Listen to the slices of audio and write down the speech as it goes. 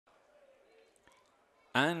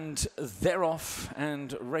And they're off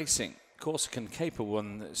and racing. Corsican Caper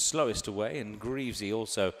won the slowest away, and Greavesy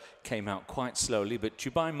also came out quite slowly, but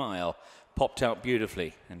Dubai Mile popped out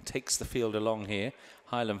beautifully and takes the field along here.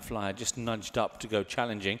 Highland Flyer just nudged up to go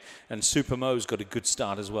challenging, and Supermo's got a good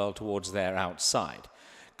start as well towards their outside.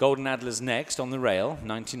 Golden Adler's next on the rail.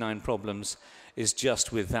 99 Problems is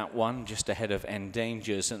just with that one, just ahead of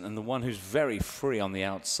Endangers, and the one who's very free on the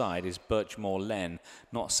outside is Birchmore Len,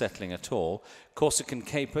 not settling at all. Corsican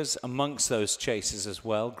Capers amongst those chasers as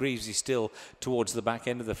well. Greavesy still towards the back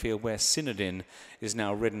end of the field, where Synodin is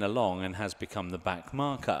now ridden along and has become the back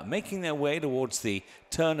marker. Making their way towards the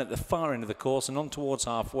turn at the far end of the course and on towards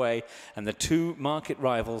halfway, and the two market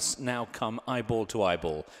rivals now come eyeball to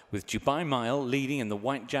eyeball, with Dubai Mile leading in the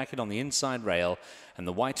white jacket on the inside rail and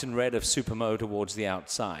the white and red of Supermo towards the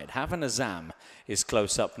outside. Havana Zam is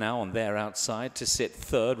close up now on their outside to sit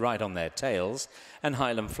third right on their tails, and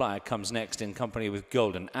Highland Flyer comes next in company with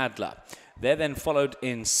Golden Adler. They're then followed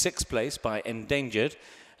in sixth place by Endangered,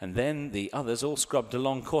 and then the others all scrubbed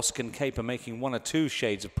along. Corsican Caper making one or two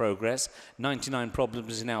shades of progress. 99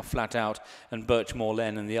 Problems is now flat out, and Birchmore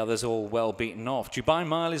Len and the others all well beaten off. Dubai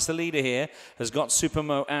Mile is the leader here, has got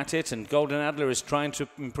Supermo at it, and Golden Adler is trying to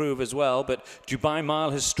improve as well, but Dubai Mile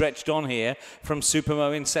has stretched on here from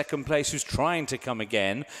Supermo in second place, who's trying to come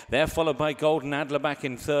again. They're followed by Golden Adler back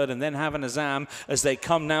in third, and then Havana Zam as they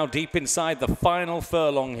come now deep inside the final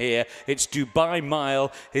furlong here. It's Dubai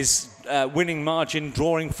Mile, his winning margin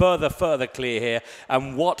drawing further clear here,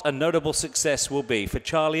 and what a notable success will be for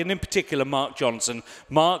Charlie, and in particular Mark Johnston.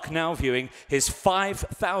 Mark now viewing his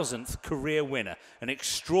 5,000th career winner. An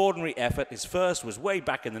extraordinary effort. His first was way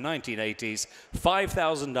back in the 1980s.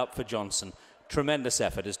 5,000 up for Johnston. Tremendous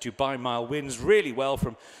effort as Dubai Mile wins really well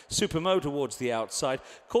from Supermo towards the outside.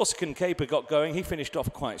 Corsican Caper got going. He finished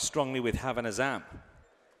off quite strongly with Havana Zam.